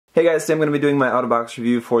Hey guys, today I'm going to be doing my out-of-box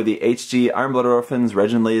review for the HG Iron Blooded Orphans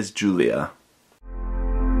Reginlaze Julia.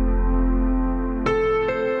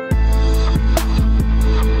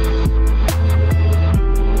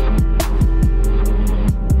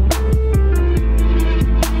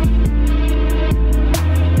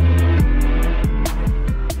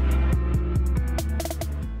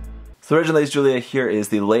 So Reginlaze Julia here is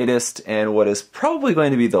the latest and what is probably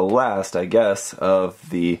going to be the last, I guess, of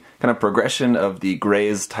the kind of progression of the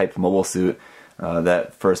Graze type mobile suit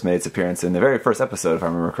that first made its appearance in the very first episode, if I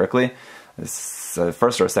remember correctly. It's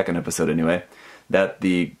first or second episode anyway. That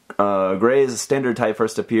the Graze standard type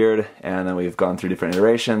first appeared, and then we've gone through different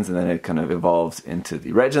iterations, and then it kind of evolved into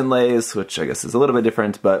the Reginlaze, which I guess is a little bit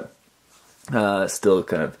different, but still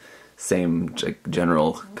kind of same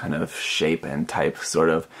general kind of shape and type, sort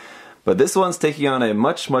of. But this one's taking on a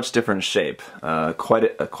much different shape, quite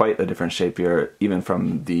a different shape here, even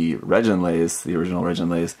from the Reginlaze, the original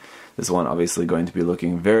Reginlaze. This one obviously going to be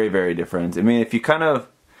looking very different. I mean, if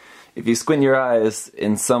you squint your eyes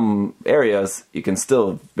in some areas, you can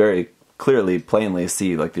still very clearly, plainly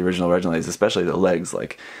see like the original Reginlaze, especially the legs.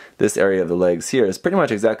 Like this area of the legs here is pretty much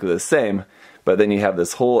exactly the same. But then you have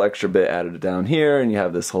this whole extra bit added down here, and you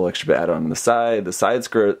have this whole extra bit added on the side. The side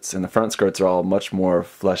skirts and the front skirts are all much more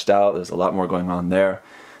fleshed out. There's a lot more going on there.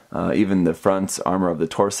 Even the front armor of the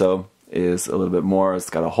torso is a little bit more.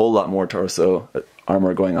 It's got a whole lot more torso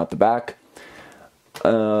armor going out the back.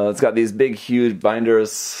 It's got these big, huge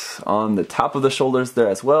binders on the top of the shoulders there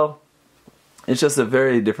as well. It's just a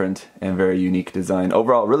very different and very unique design.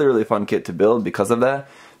 Overall, really fun kit to build because of that.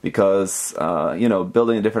 Because, you know,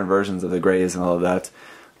 building different versions of the Graze and all of that,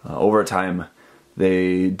 over time,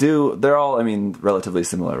 they're all, I mean, relatively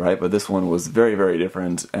similar, right? But this one was very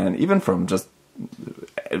different, and even from just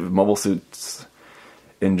mobile suits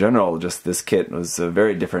in general, just this kit was a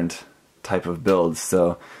very different type of build,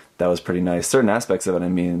 so that was pretty nice. Certain aspects of it, I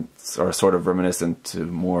mean, are sort of reminiscent to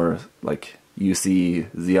more, like, UC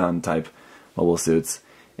Xeon type mobile suits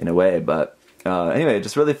in a way, but anyway,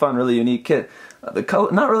 just really fun, really unique kit. The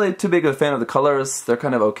color, not really too big of a fan of the colors. They're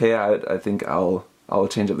kind of okay. I think I'll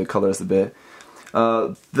change up the colors a bit.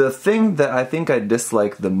 The thing that I think I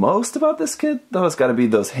dislike the most about this kit, though, has got to be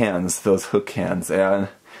those hands, those hook hands. And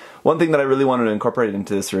one thing that I really wanted to incorporate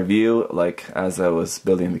into this review, like as I was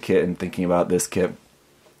building the kit and thinking about this kit,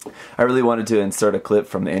 I really wanted to insert a clip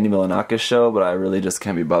from the Andy Milonakis show, but I really just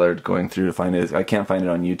can't be bothered going through to find it. I can't find it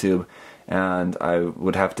on YouTube. And I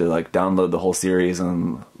would have to like download the whole series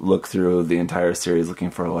and look through the entire series looking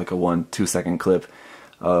for like a 1-2 second clip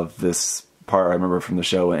of this part. I remember from the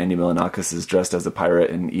show when Andy Milonakis is dressed as a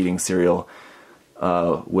pirate and eating cereal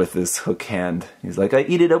with this hook hand. He's like, I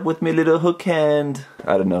eat it up with my little hook hand.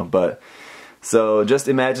 I don't know, but so just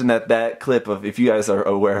imagine that clip of, if you guys are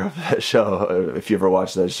aware of that show, or if you ever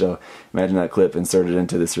watched that show, imagine that clip inserted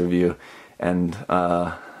into this review, and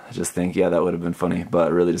I just think, yeah, that would have been funny,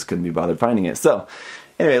 but really just couldn't be bothered finding it. So,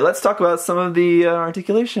 anyway, let's talk about some of the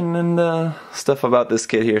articulation and stuff about this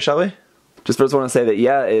kit here, shall we? Just first want to say that,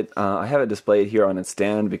 yeah, I have it displayed here on its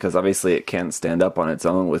stand because obviously it can't stand up on its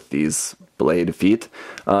own with these blade feet.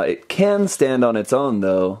 It can stand on its own,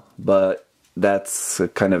 though, but that's a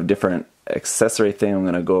kind of different accessory thing I'm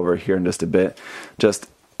going to go over here in just a bit.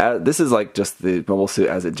 This is like just the mobile suit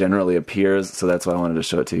as it generally appears, so that's why I wanted to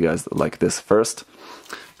show it to you guys like this first.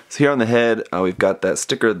 So here on the head, we've got that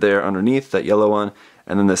sticker there underneath, that yellow one,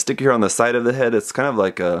 and then the sticker here on the side of the head, it's kind of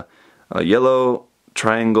like a yellow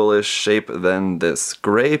triangle-ish shape. Then this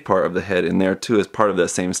gray part of the head in there too is part of that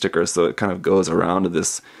same sticker, so it kind of goes around to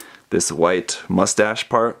this white mustache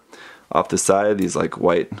part off the side, these like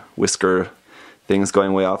white whisker things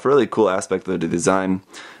going way off. Really cool aspect of the design.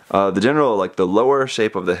 The general, like the lower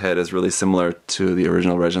shape of the head is really similar to the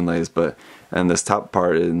original Reginlaze, and this top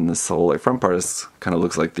part and this whole like front part kind of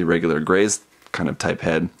looks like the regular Graze kind of type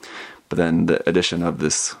head, but then the addition of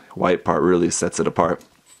this white part really sets it apart.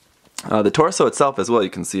 The torso itself as well, you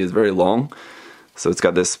can see, is very long, so it's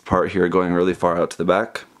got this part here going really far out to the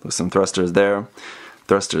back with some thrusters there,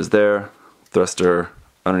 thruster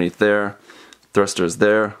underneath there, thrusters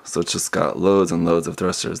there, so it's just got loads and loads of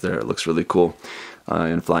thrusters there. It looks really cool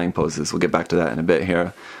in flying poses. We'll get back to that in a bit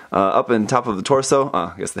here. Up in top of the torso,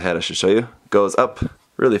 I guess the head I should show you, goes up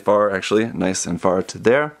really far, actually, nice and far to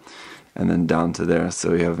there, and then down to there,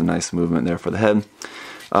 so you have a nice movement there for the head.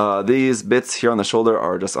 These bits here on the shoulder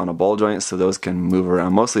are just on a ball joint, so those can move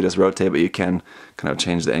around, mostly just rotate, but you can kind of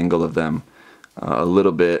change the angle of them a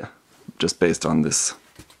little bit just based on this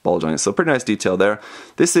ball joint. So pretty nice detail there.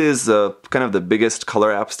 This is kind of the biggest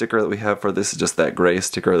color app sticker that we have for this. Is just that gray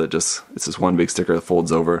sticker that it's just one big sticker that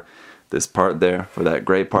folds over this part there for that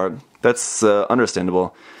gray part. That's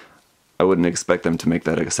understandable. I wouldn't expect them to make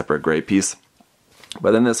that a separate gray piece.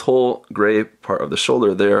 But then this whole gray part of the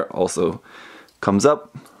shoulder there also comes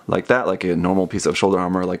up like that, like a normal piece of shoulder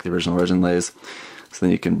armor, like the original Reginlaze. So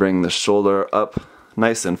then you can bring the shoulder up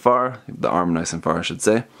nice and far, the arm nice and far I should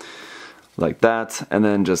say, like that, and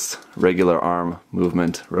then just regular arm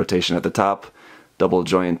movement, rotation at the top, double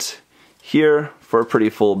joint here for a pretty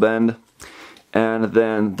full bend. And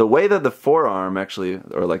then the way that the forearm actually,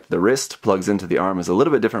 or like the wrist plugs into the arm is a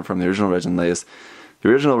little bit different from the original Reginlaze. The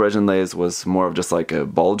original Reginlaze was more of just like a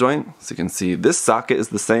ball joint. So you can see this socket is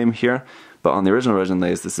the same here, but on the original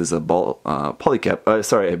Reginlaze this is a ball a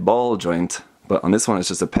ball joint, but on this one it's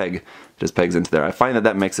just a peg. It just pegs into there. I find that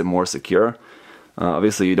that makes it more secure.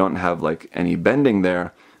 Obviously you don't have like any bending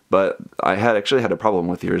there, but I actually had a problem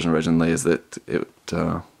with the original Reginlaze that it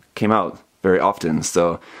came out very often.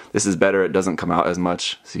 So this is better, it doesn't come out as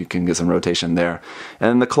much, so you can get some rotation there.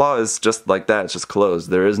 And the claw is just like that, it's just closed.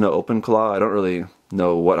 There is no open claw. I don't really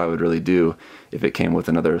know what I would really do if it came with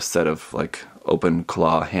another set of like open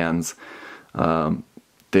claw hands.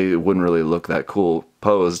 They wouldn't really look that cool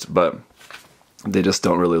posed, but they just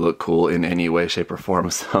don't really look cool in any way, shape, or form,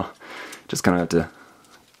 so just kind of have to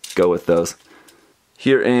go with those.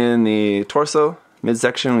 Here in the torso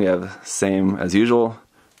midsection we have same as usual,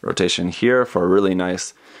 rotation here for a really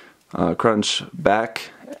nice crunch back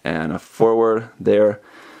and a forward there,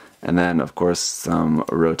 and then of course some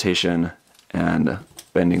rotation and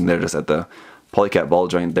bending there just at the polycat ball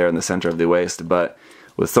joint there in the center of the waist. But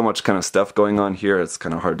with so much kind of stuff going on here, it's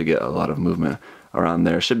kind of hard to get a lot of movement around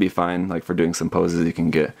there. Should be fine, like for doing some poses you can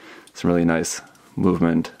get some really nice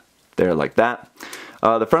movement there like that.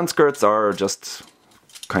 The front skirts are just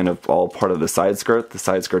kind of all part of the side skirt. The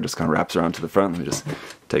side skirt just kind of wraps around to the front. Let me just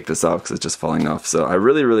take this off because it's just falling off. So I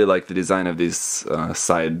really like the design of these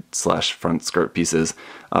side slash front skirt pieces.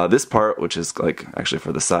 This part, which is like actually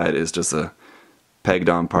for the side, is just a pegged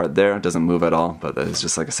on part there. It doesn't move at all, but that is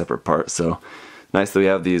just like a separate part. So nice that we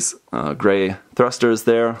have these gray thrusters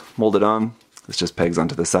there molded on. This just pegs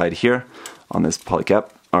onto the side here on this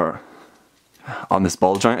polycap, or on this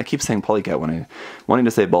ball joint. I keep saying polycat when I wanting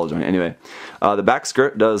to say ball joint. Anyway, the back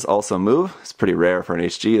skirt does also move. It's pretty rare for an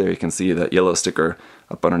HG. There you can see that yellow sticker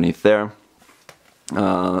up underneath there.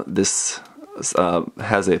 This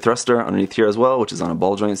has a thruster underneath here as well, which is on a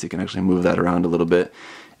ball joint, so you can actually move that around a little bit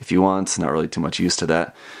if you want. It's not really too much use to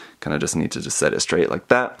that. Kind of just need to just set it straight like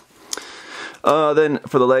that. Then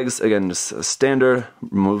for the legs, again, just a standard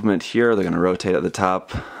movement here. They're going to rotate at the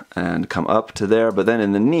top and come up to there. But then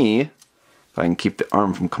in the knee, if I can keep the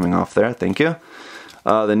arm from coming off there, thank you.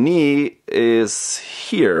 The knee is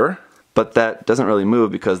here, but that doesn't really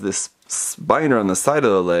move because this binder on the side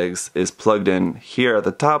of the legs is plugged in here at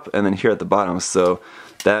the top and then here at the bottom. So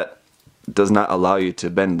that does not allow you to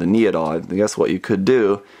bend the knee at all. I guess what you could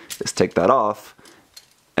do is take that off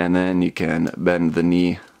and then you can bend the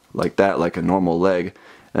knee like that, like a normal leg,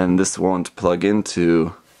 and this won't plug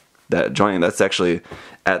into that joint. That's actually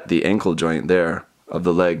at the ankle joint there of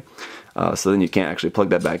the leg. So then you can't actually plug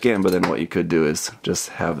that back in, but then what you could do is just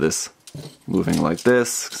have this moving like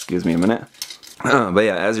this. Excuse me a minute. But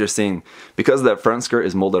yeah, as you're seeing, because that front skirt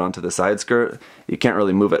is molded onto the side skirt, you can't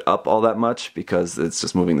really move it up all that much because it's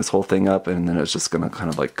just moving this whole thing up and then it's just gonna kind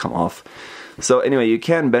of like come off. So anyway, you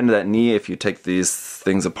can bend that knee if you take these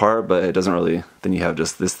things apart, but it doesn't really, then you have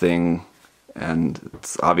just this thing and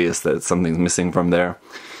it's obvious that something's missing from there.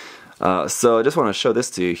 So I just want to show this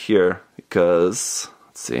to you here because,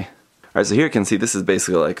 let's see. Alright, so here you can see this is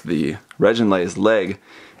basically like the Reginlaze leg,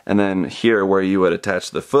 and then here where you would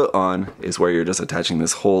attach the foot on is where you're just attaching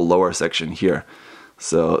this whole lower section here.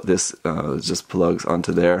 So this just plugs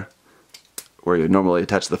onto there where you normally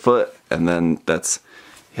attach the foot, and then that's,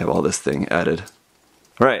 you have all this thing added.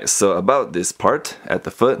 Alright, so about this part at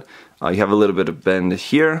the foot, you have a little bit of bend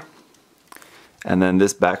here, and then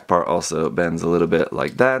this back part also bends a little bit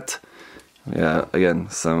like that. Yeah, again,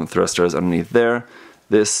 some thrusters underneath there.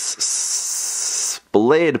 This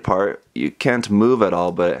blade part, you can't move at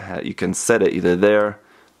all, but you can set it either there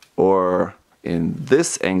or in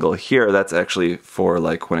this angle here. That's actually for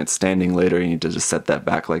like when it's standing later, you need to just set that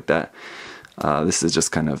back like that. This is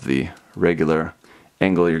just kind of the regular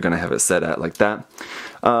angle you're going to have it set at like that.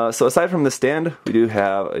 So aside from the stand, we do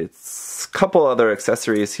have a couple other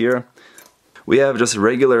accessories here. We have just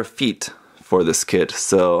regular feet for this kit,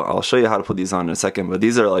 so I'll show you how to put these on in a second, but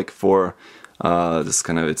these are like for this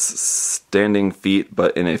kind of, it's standing feet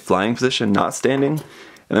but in a flying position, not standing.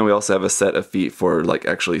 And then we also have a set of feet for like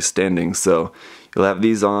actually standing, so you'll have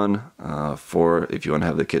these on for if you want to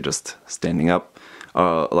have the kid just standing up,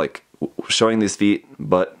 like showing these feet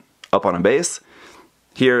but up on a base.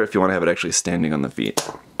 Here if you want to have it actually standing on the feet.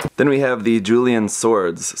 Then we have the Julian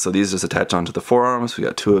swords. So these just attach onto the forearms. We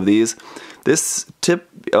got 2 of these. This tip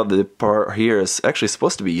of the part here is actually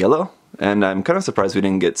supposed to be yellow, and I'm kind of surprised we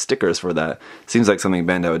didn't get stickers for that. Seems like something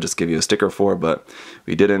Bandai would just give you a sticker for, but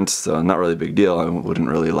we didn't, so not really a big deal. I wouldn't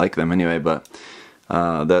really like them anyway, but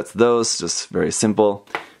that's those, just very simple.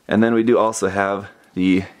 And then we do also have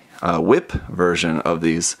the whip version of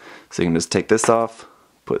these. So you can just take this off,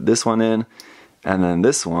 put this one in, and then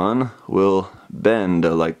this one will bend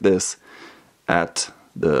like this at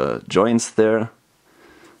the joints there.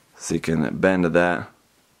 So you can bend that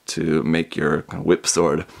to make your whip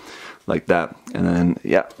sword like that. And then,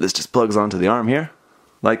 yeah, this just plugs onto the arm here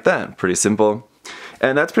like that. Pretty simple.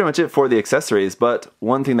 And that's pretty much it for the accessories. But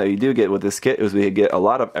one thing that you do get with this kit is we get a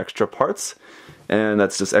lot of extra parts. And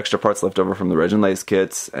that's just extra parts left over from the Reginlaze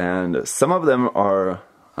kits. And some of them are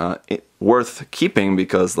worth keeping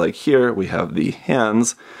because, like here, we have the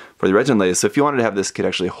hands for the Reginlaze. So if you wanted to have this kit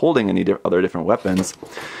actually holding any other different weapons,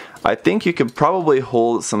 I think you could probably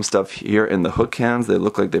hold some stuff here in the hook hands. They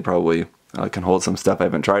look like they probably can hold some stuff. I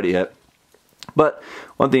haven't tried it yet. But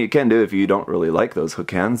one thing you can do if you don't really like those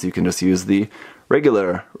hook hands, you can just use the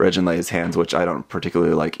regular Reginlaze hands, which I don't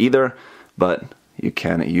particularly like either, but you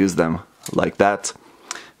can use them like that.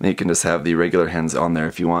 And you can just have the regular hands on there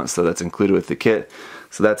if you want, so that's included with the kit.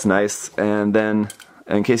 So that's nice. And then,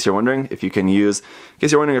 in case you're wondering if you can use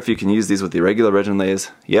these with the regular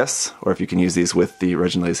Reginlaze, yes, or if you can use these with the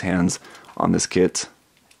Reginlaze hands on this kit,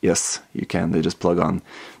 yes, you can. They just plug on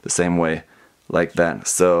the same way, like that.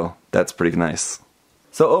 So that's pretty nice.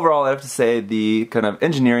 So overall, I have to say the kind of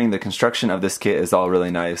engineering, the construction of this kit is all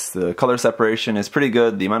really nice. The color separation is pretty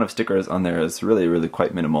good. The amount of stickers on there is really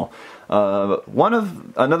quite minimal.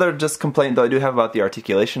 Another just complaint though I do have about the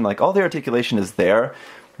articulation, like all the articulation is there,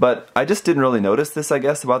 but I just didn't really notice this, I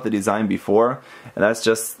guess, about the design before, and that's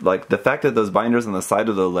just like the fact that those binders on the side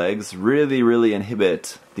of the legs really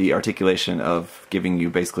inhibit the articulation of giving you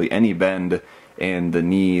basically any bend in the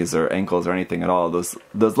knees or ankles or anything at all.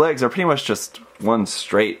 Those legs are pretty much just one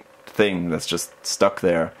straight thing that's just stuck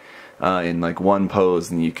there in like one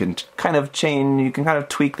pose, and you can kind of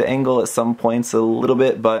tweak the angle at some points a little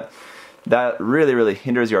bit, but that really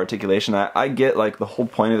hinders your articulation. I get like the whole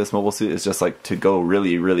point of this mobile suit is just like to go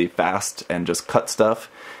really fast and just cut stuff,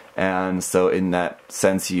 and so in that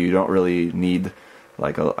sense you don't really need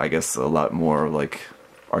like I guess a lot more like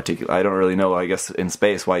I don't really know, I guess, in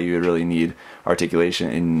space why you would really need articulation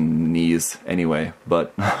in knees anyway,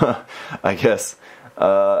 but I guess.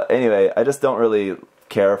 Anyway, I just don't really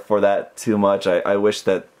care for that too much. I wish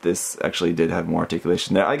that this actually did have more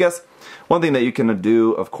articulation there. I guess one thing that you can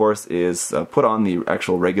do, of course, is put on the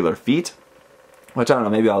actual regular feet, which I don't know,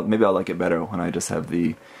 maybe I'll like it better when I just have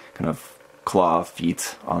the kind of claw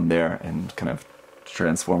feet on there and kind of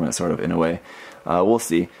transform it sort of in a way. We'll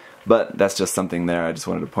see. But that's just something there. I just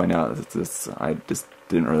wanted to point out that I just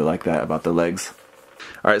didn't really like that about the legs.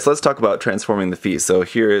 Alright, so let's talk about transforming the feet. So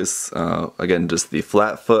here is, again, just the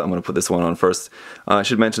flat foot. I'm going to put this one on first. I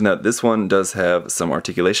should mention that this one does have some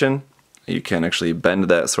articulation. You can actually bend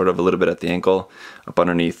that sort of a little bit at the ankle. Up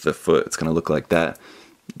underneath the foot, it's going to look like that,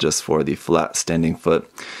 just for the flat standing foot.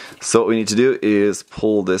 So what we need to do is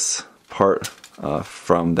pull this part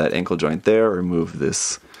from that ankle joint there, remove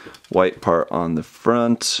this white part on the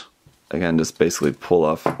front. Again, just basically pull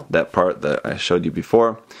off that part that I showed you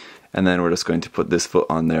before, and then we're just going to put this foot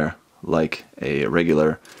on there like a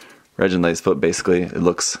regular Reginlaze foot. Basically, it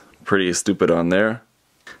looks pretty stupid on there.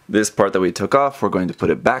 This part that we took off, we're going to put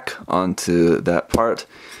it back onto that part,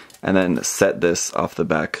 and then set this off the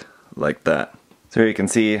back like that. So here you can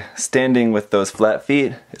see, standing with those flat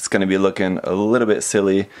feet, it's going to be looking a little bit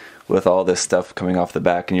silly with all this stuff coming off the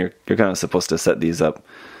back, and you're kind of supposed to set these up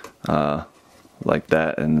like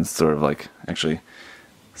that, and it's sort of like actually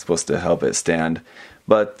supposed to help it stand.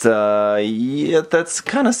 But yeah, that's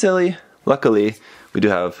kind of silly. Luckily, we do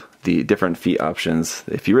have the different feet options.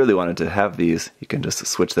 If you really wanted to have these, you can just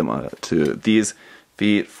switch them to these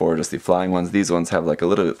feet for just the flying ones. These ones have like a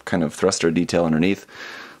little kind of thruster detail underneath,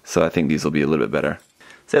 so I think these will be a little bit better.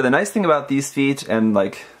 So the nice thing about these feet and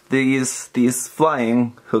like these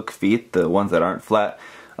flying hook feet, the ones that aren't flat,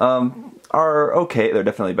 are okay. They're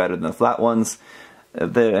definitely better than the flat ones.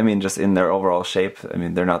 I mean, just in their overall shape, I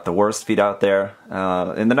mean, they're not the worst feet out there.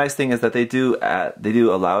 And the nice thing is that they do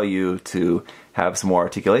allow you to have some more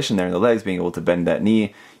articulation there in the legs, being able to bend that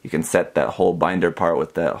knee. You can set that whole binder part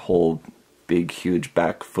with that whole big, huge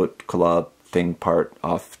back foot claw thing part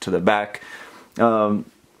off to the back.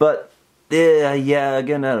 But yeah,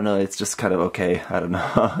 again, I don't know. It's just kind of okay. I don't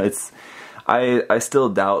know. I still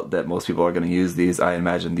doubt that most people are going to use these. I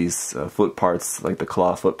imagine these foot parts, like the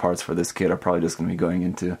claw foot parts for this kit, are probably just going to be going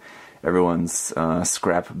into everyone's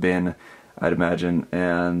scrap bin, I'd imagine,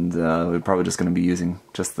 and we're probably just going to be using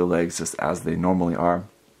just the legs just as they normally are.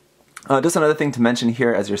 Just another thing to mention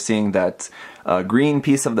here, as you're seeing that green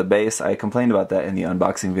piece of the base, I complained about that in the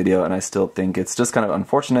unboxing video, and I still think it's just kind of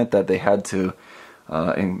unfortunate that they had to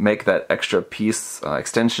make that extra piece,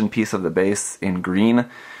 extension piece of the base in green.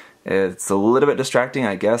 It's a little bit distracting,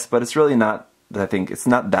 I guess, but it's really not, I think it's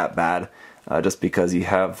not that bad, just because you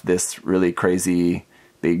have this really crazy,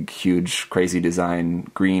 big, huge, crazy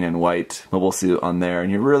design, green and white mobile suit on there,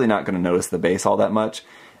 and you're really not going to notice the base all that much,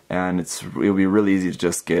 and it'll be really easy to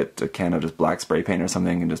just get a can of just black spray paint or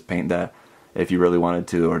something and just paint that if you really wanted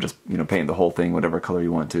to, or just, you know, paint the whole thing whatever color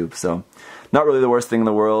you want to. So not really the worst thing in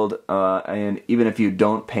the world, and even if you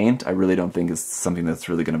don't paint, I really don't think it's something that's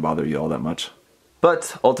really going to bother you all that much.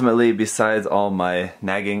 But ultimately, besides all my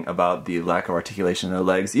nagging about the lack of articulation in their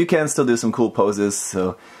legs, you can still do some cool poses.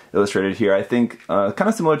 So illustrated here, I think kind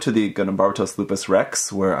of similar to the Gunbarbatos Lupus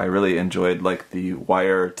Rex, where I really enjoyed like the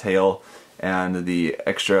wire tail and the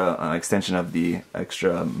extra extension of the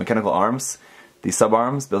extra mechanical arms, the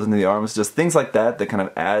sub-arms built into the arms, just things like that that kind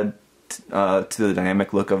of add to the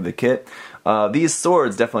dynamic look of the kit. These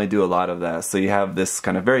swords definitely do a lot of that. So you have this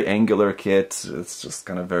kind of very angular kit. It's just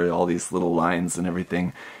kind of very all these little lines and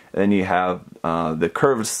everything. And then you have the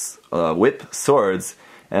curved whip swords,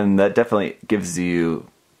 and that definitely gives you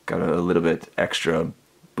got a little bit extra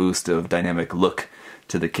boost of dynamic look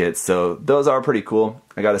to the kit. So those are pretty cool,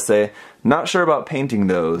 I gotta say. Not sure about painting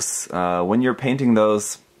those. When you're painting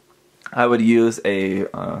those, I would use a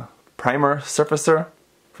primer surfacer.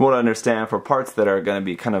 From what I understand, for parts that are going to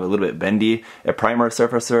be kind of a little bit bendy, a primer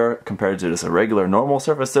surfacer compared to just a regular normal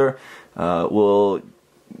surfacer will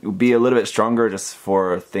be a little bit stronger just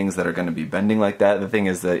for things that are going to be bending like that. The thing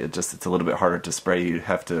is that it's a little bit harder to spray. You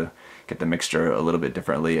have to get the mixture a little bit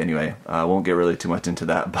differently. Anyway, I won't get really too much into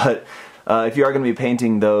that. But if you are going to be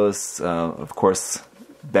painting those, of course,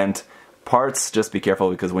 bent parts, just be careful,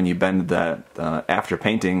 because when you bend that after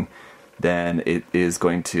painting, then it is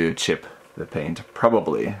going to chip the paint,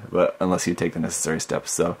 probably, but unless you take the necessary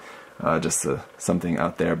steps. So just something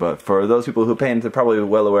out there. But for those people who paint, they're probably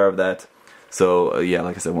well aware of that. So yeah,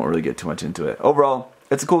 like I said, won't really get too much into it. Overall,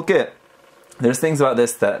 it's a cool kit. There's things about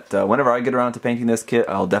this that whenever I get around to painting this kit,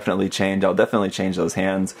 I'll definitely change. I'll definitely change those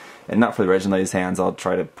hands, and not for the Reginlaze hands. I'll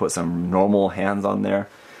try to put some normal hands on there,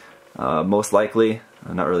 most likely.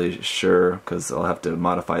 I'm not really sure, because I'll have to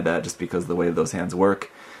modify that just because of the way those hands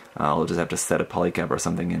work. I'll just have to set a polycap or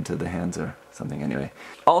something into the hands or something anyway.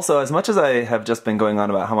 Also, as much as I have just been going on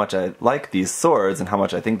about how much I like these swords and how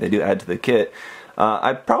much I think they do add to the kit,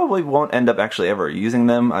 I probably won't end up actually ever using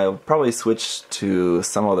them. I'll probably switch to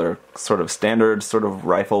some other sort of standard sort of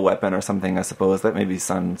rifle weapon or something, I suppose. That maybe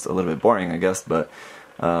sounds a little bit boring, I guess, but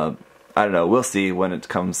I don't know. We'll see when it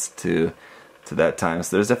comes to that time.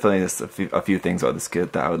 So there's definitely just a few things about this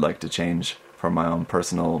kit that I would like to change for my own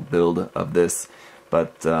personal build of this.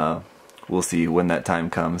 But we'll see when that time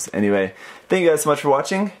comes. Anyway, thank you guys so much for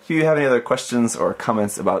watching. If you have any other questions or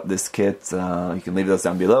comments about this kit, you can leave those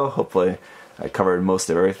down below. Hopefully I covered most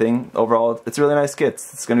of everything. Overall, it's a really nice kit.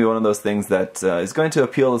 It's going to be one of those things that is going to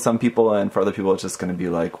appeal to some people, and for other people it's just going to be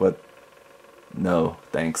like, what? No,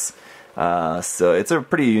 thanks. So it's a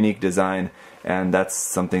pretty unique design, and that's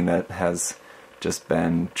something that has just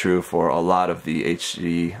been true for a lot of the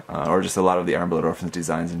HG, or just a lot of the Iron Blood Orphans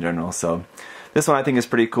designs in general. So this one I think is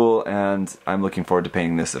pretty cool, and I'm looking forward to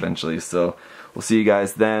painting this eventually. So we'll see you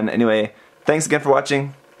guys then. Anyway, thanks again for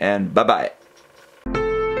watching, and bye-bye.